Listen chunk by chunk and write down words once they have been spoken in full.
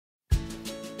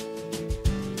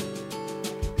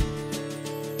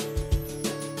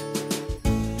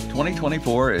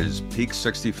2024 is Peak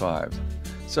 65.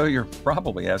 So you're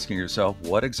probably asking yourself,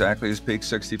 what exactly is Peak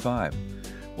 65?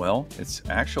 Well, it's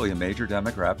actually a major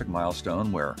demographic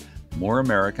milestone where more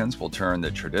Americans will turn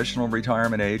the traditional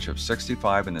retirement age of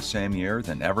 65 in the same year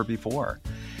than ever before.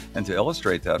 And to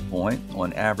illustrate that point,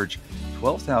 on average,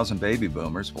 12,000 baby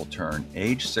boomers will turn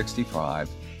age 65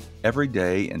 every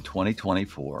day in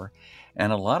 2024,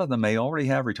 and a lot of them may already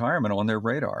have retirement on their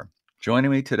radar.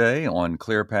 Joining me today on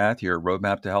Clear Path, your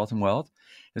roadmap to health and wealth,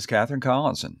 is Catherine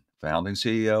Collinson, founding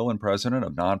CEO and president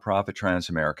of nonprofit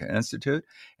Transamerica Institute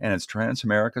and its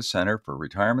Transamerica Center for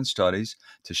Retirement Studies,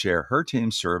 to share her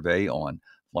team's survey on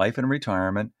life and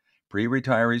retirement,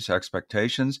 pre-retirees'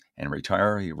 expectations, and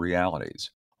retiree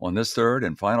realities. On this third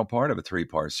and final part of a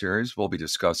three-part series, we'll be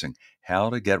discussing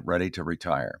how to get ready to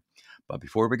retire. But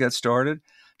before we get started,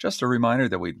 just a reminder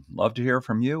that we'd love to hear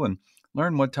from you and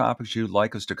learn what topics you'd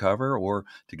like us to cover, or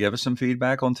to give us some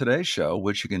feedback on today's show,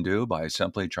 which you can do by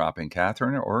simply dropping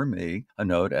Catherine or me a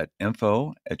note at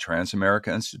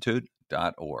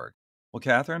info@transamericainstitute.org. Well,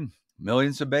 Catherine,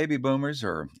 millions of baby boomers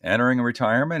are entering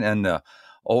retirement, and the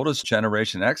oldest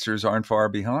Generation Xers aren't far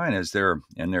behind, as they're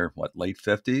in their late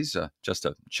 50s, just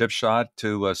a chip shot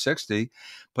to 60,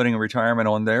 putting retirement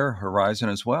on their horizon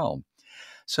as well.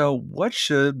 So what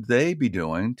should they be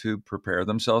doing to prepare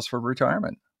themselves for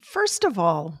retirement? First of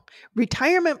all,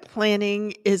 retirement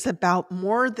planning is about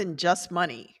more than just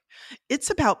money. It's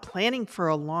about planning for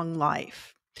a long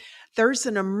life. There's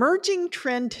an emerging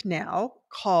trend now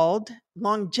called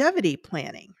longevity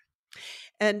planning.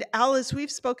 And Al, as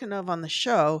we've spoken of on the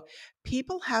show,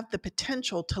 people have the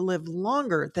potential to live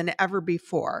longer than ever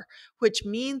before, which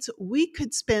means we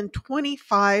could spend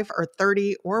 25 or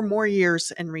 30 or more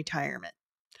years in retirement.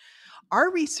 Our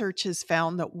research has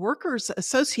found that workers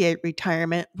associate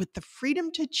retirement with the freedom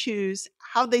to choose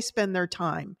how they spend their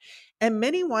time, and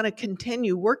many want to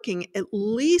continue working at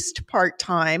least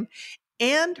part-time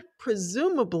and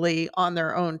presumably on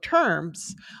their own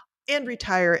terms and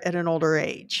retire at an older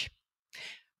age.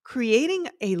 Creating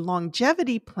a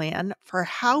longevity plan for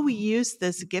how we use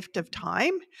this gift of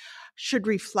time should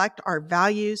reflect our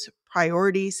values,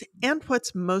 priorities, and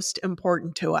what's most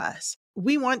important to us.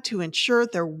 We want to ensure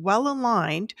they're well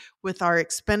aligned with our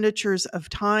expenditures of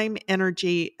time,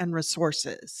 energy, and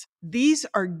resources. These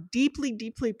are deeply,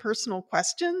 deeply personal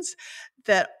questions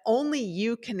that only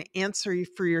you can answer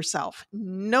for yourself.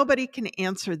 Nobody can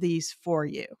answer these for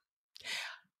you.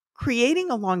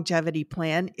 Creating a longevity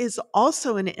plan is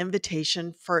also an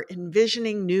invitation for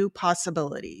envisioning new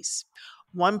possibilities.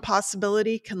 One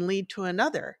possibility can lead to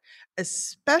another,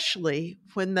 especially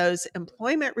when those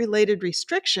employment-related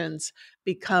restrictions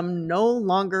become no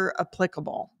longer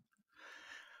applicable.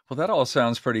 Well, that all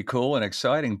sounds pretty cool and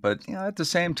exciting, but at the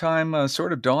same time,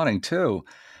 sort of daunting too,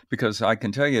 because I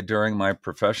can tell you during my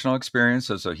professional experience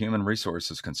as a human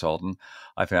resources consultant,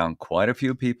 I found quite a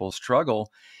few people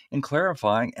struggle in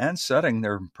clarifying and setting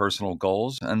their personal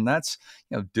goals, and that's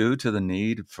due to the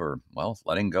need for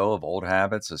letting go of old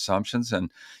habits, assumptions,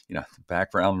 and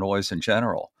background noise in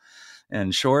general.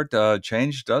 In short,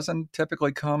 change doesn't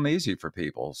typically come easy for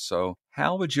people. So,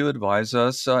 how would you advise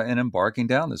us in embarking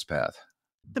down this path?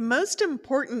 The most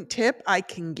important tip I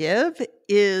can give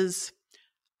is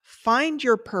find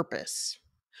your purpose.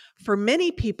 For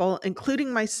many people,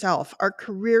 including myself, our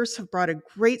careers have brought a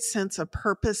great sense of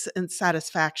purpose and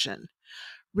satisfaction.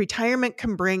 Retirement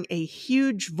can bring a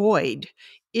huge void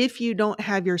if you don't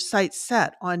have your sights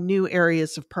set on new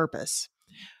areas of purpose.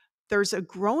 There's a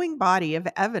growing body of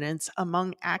evidence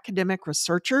among academic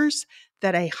researchers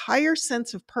that a higher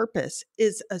sense of purpose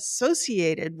is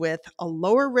associated with a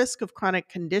lower risk of chronic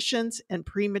conditions and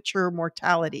premature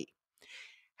mortality.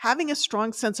 Having a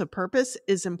strong sense of purpose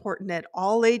is important at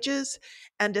all ages,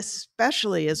 and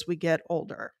especially as we get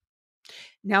older.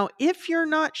 Now, if you're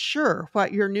not sure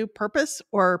what your new purpose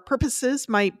or purposes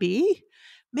might be,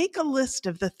 make a list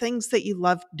of the things that you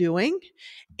love doing,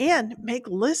 and make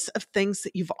lists of things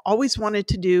that you've always wanted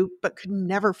to do but could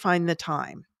never find the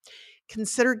time.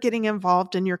 Consider getting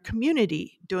involved in your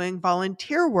community, doing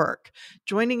volunteer work,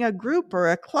 joining a group or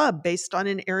a club based on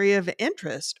an area of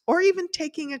interest, or even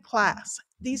taking a class.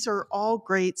 These are all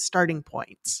great starting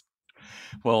points.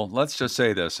 Well, let's just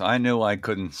say this. I knew I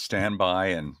couldn't stand by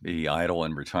and be idle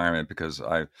in retirement because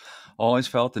I always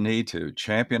felt the need to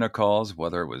champion a cause,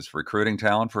 whether it was recruiting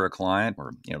talent for a client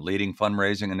or leading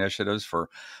fundraising initiatives for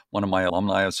one of my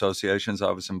alumni associations I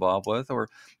was involved with, or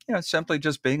simply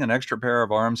just being an extra pair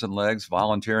of arms and legs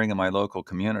volunteering in my local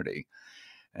community.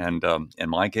 And in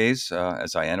my case,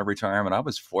 as I entered retirement, I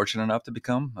was fortunate enough to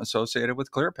become associated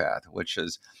with ClearPath, which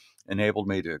has enabled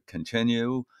me to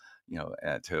continue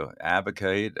to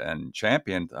advocate and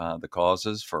champion the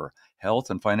causes for health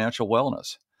and financial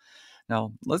wellness.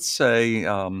 Now, let's say,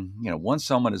 once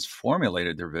someone has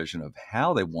formulated their vision of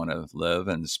how they want to live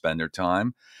and spend their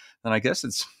time, then I guess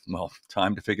it's, well,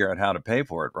 time to figure out how to pay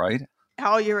for it, right?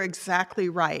 Al, you're exactly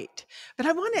right. But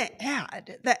I want to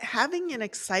add that having an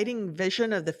exciting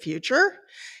vision of the future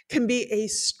can be a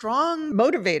strong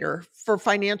motivator for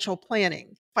financial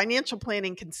planning. Financial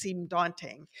planning can seem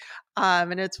daunting.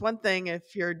 And it's one thing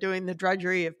if you're doing the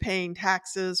drudgery of paying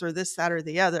taxes or this, that, or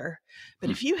the other. But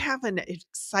Hmm. if you have an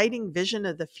exciting vision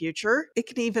of the future, it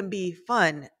can even be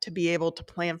fun to be able to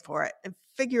plan for it and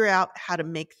figure out how to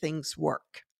make things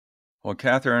work. Well,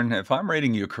 Catherine, if I'm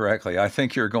reading you correctly, I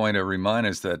think you're going to remind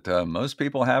us that most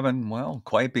people haven't, well,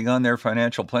 quite begun their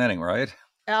financial planning, right?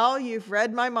 Al, you've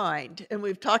read my mind, and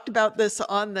we've talked about this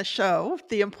on the show,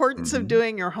 the importance of Hmm.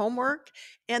 doing your homework,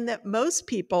 and that most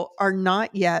people are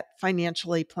not yet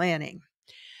financially planning.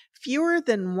 Fewer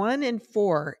than 1 in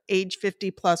 4 age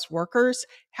 50 plus workers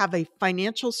have a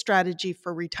financial strategy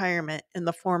for retirement in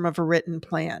the form of a written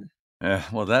plan.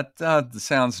 Well, that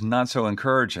sounds not so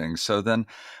encouraging. So then,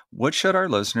 what should our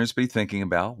listeners be thinking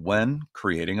about when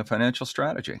creating a financial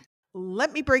strategy?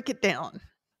 Let me break it down.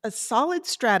 A solid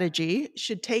strategy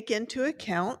should take into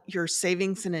account your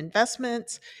savings and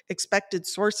investments, expected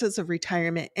sources of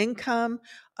retirement income,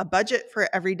 a budget for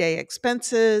everyday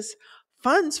expenses,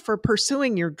 funds for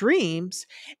pursuing your dreams,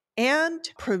 and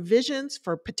provisions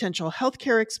for potential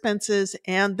healthcare expenses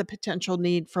and the potential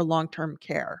need for long term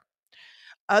care.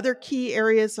 Other key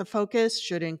areas of focus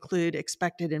should include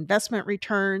expected investment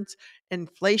returns,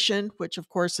 inflation, which of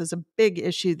course is a big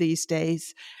issue these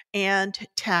days, and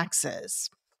taxes.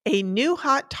 A new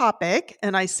hot topic,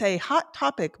 and I say hot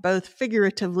topic both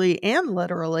figuratively and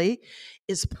literally,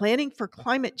 is planning for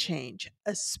climate change,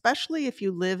 especially if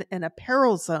you live in a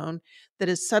peril zone that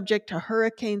is subject to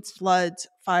hurricanes, floods,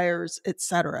 fires,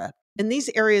 etc. In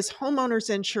these areas, homeowners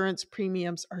insurance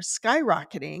premiums are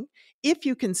skyrocketing if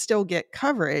you can still get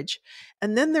coverage.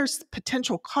 And then there's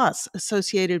potential costs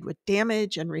associated with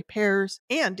damage and repairs.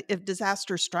 And if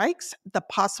disaster strikes, the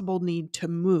possible need to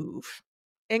move.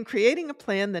 In creating a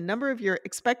plan, the number of your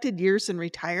expected years in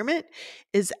retirement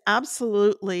is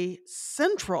absolutely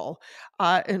central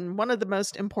and one of the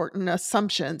most important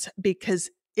assumptions because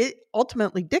it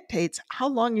ultimately dictates how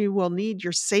long you will need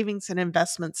your savings and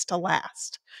investments to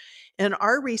last. In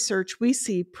our research, we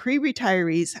see pre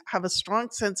retirees have a strong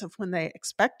sense of when they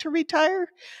expect to retire,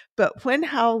 but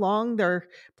how long they're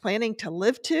planning to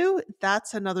live to,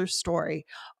 that's another story.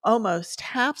 Almost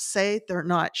half say they're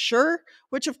not sure,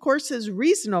 which of course is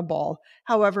reasonable.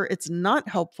 However, it's not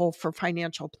helpful for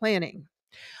financial planning.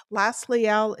 Lastly,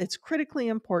 Al, it's critically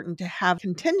important to have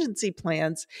contingency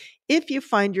plans if you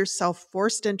find yourself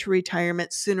forced into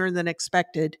retirement sooner than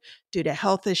expected due to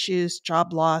health issues,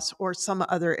 job loss, or some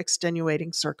other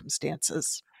extenuating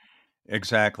circumstances.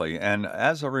 Exactly. And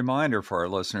as a reminder for our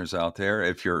listeners out there,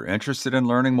 if you're interested in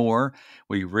learning more,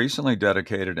 we recently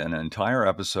dedicated an entire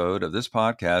episode of this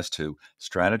podcast to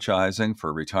strategizing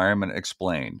for retirement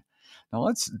explained. Now,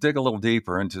 let's dig a little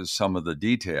deeper into some of the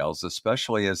details,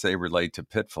 especially as they relate to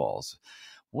pitfalls.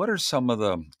 What are some of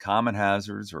the common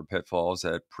hazards or pitfalls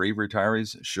that pre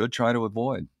retirees should try to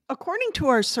avoid? According to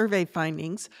our survey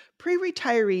findings, pre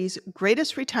retirees'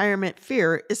 greatest retirement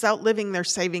fear is outliving their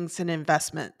savings and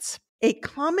investments. A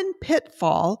common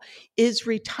pitfall is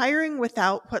retiring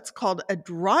without what's called a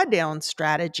drawdown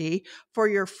strategy for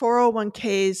your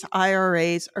 401ks,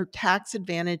 IRAs, or tax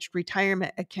advantaged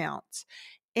retirement accounts,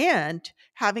 and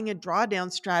having a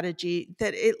drawdown strategy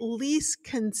that at least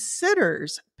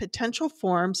considers potential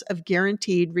forms of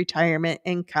guaranteed retirement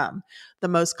income, the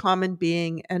most common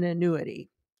being an annuity.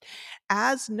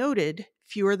 As noted,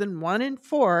 fewer than 1 in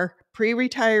 4 pre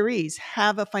retirees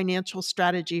have a financial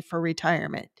strategy for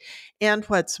retirement. And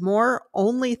what's more,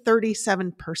 only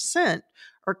 37%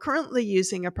 are currently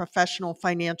using a professional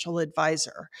financial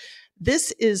advisor.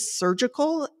 This is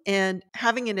surgical, and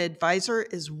having an advisor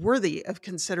is worthy of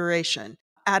consideration.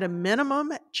 At a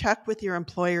minimum, check with your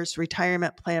employer's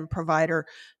retirement plan provider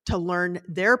to learn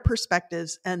their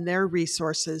perspectives and their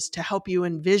resources to help you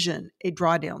envision a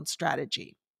drawdown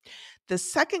strategy. The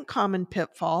second common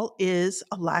pitfall is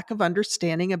a lack of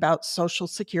understanding about Social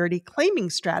Security claiming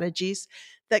strategies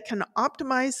that can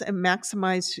optimize and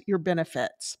maximize your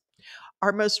benefits.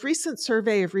 Our most recent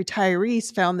survey of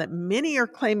retirees found that many are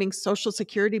claiming Social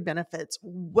Security benefits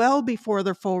well before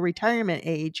their full retirement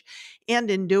age, and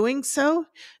in doing so,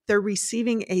 they're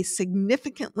receiving a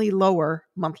significantly lower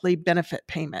monthly benefit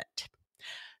payment.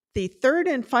 The third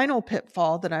and final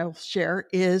pitfall that I will share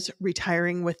is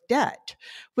retiring with debt,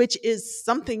 which is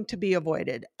something to be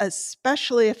avoided,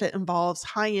 especially if it involves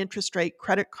high interest rate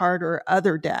credit card or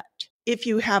other debt. If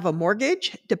you have a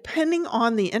mortgage, depending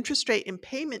on the interest rate and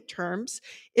payment terms,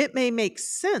 it may make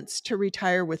sense to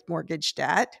retire with mortgage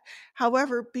debt.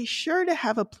 However, be sure to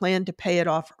have a plan to pay it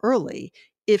off early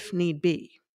if need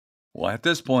be. Well, at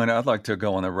this point, I'd like to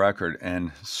go on the record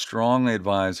and strongly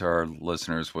advise our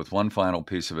listeners with one final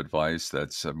piece of advice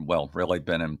that's, really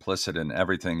been implicit in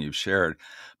everything you've shared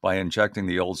by injecting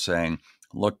the old saying,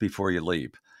 look before you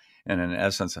leap. And in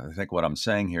essence, I think what I'm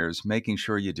saying here is making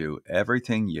sure you do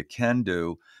everything you can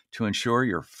do to ensure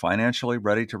you're financially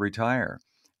ready to retire.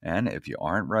 And if you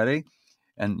aren't ready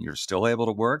and you're still able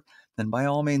to work, then by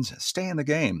all means, stay in the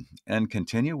game and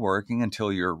continue working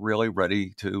until you're really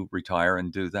ready to retire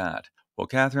and do that. Well,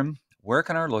 Catherine, where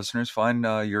can our listeners find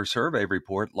your survey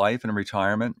report, Life and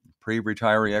Retirement,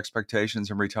 Pre-Retiree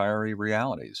Expectations and Retiree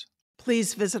Realities?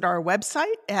 Please visit our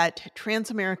website at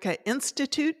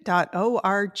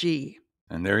transamericainstitute.org.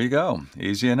 And there you go.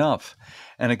 Easy enough.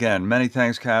 And again, many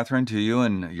thanks, Catherine, to you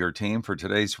and your team for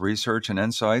today's research and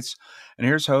insights. And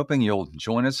here's hoping you'll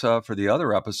join us for the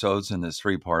other episodes in this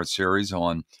 3-part series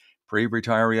on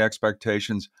pre-retiree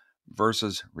expectations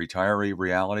versus retiree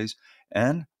realities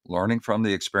and learning from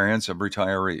the experience of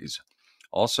retirees.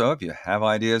 Also, if you have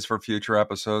ideas for future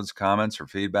episodes, comments, or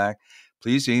feedback,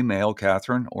 please email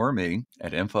Catherine or me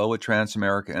at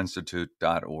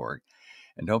info@transamericainstitute.org.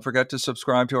 And don't forget to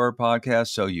subscribe to our podcast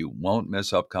so you won't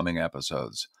miss upcoming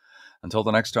episodes. Until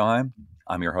the next time,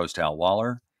 I'm your host, Al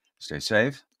Waller. Stay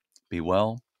safe, be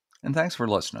well, and thanks for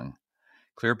listening.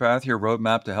 Clear Path, your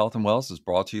roadmap to health and wealth is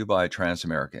brought to you by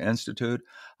Transamerica Institute,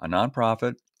 a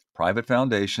nonprofit, private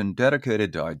foundation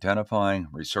dedicated to identifying,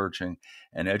 researching,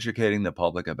 and educating the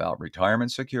public about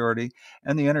retirement security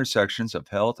and the intersections of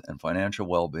health and financial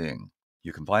well-being.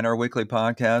 You can find our weekly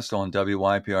podcast on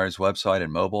WYPR's website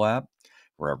and mobile app,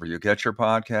 wherever you get your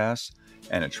podcasts,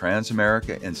 and at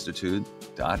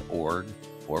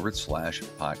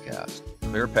transamericainstitute.org/podcast.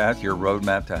 Clear Path, your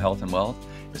roadmap to health and wealth,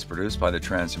 is produced by the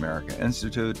Transamerica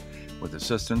Institute with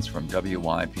assistance from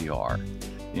WYPR.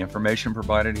 The information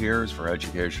provided here is for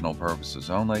educational purposes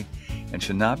only and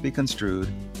should not be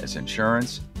construed as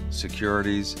insurance,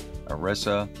 securities,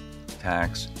 ERISA,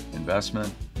 tax,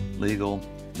 investment, legal,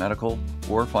 medical,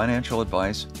 or financial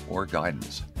advice or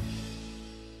guidance.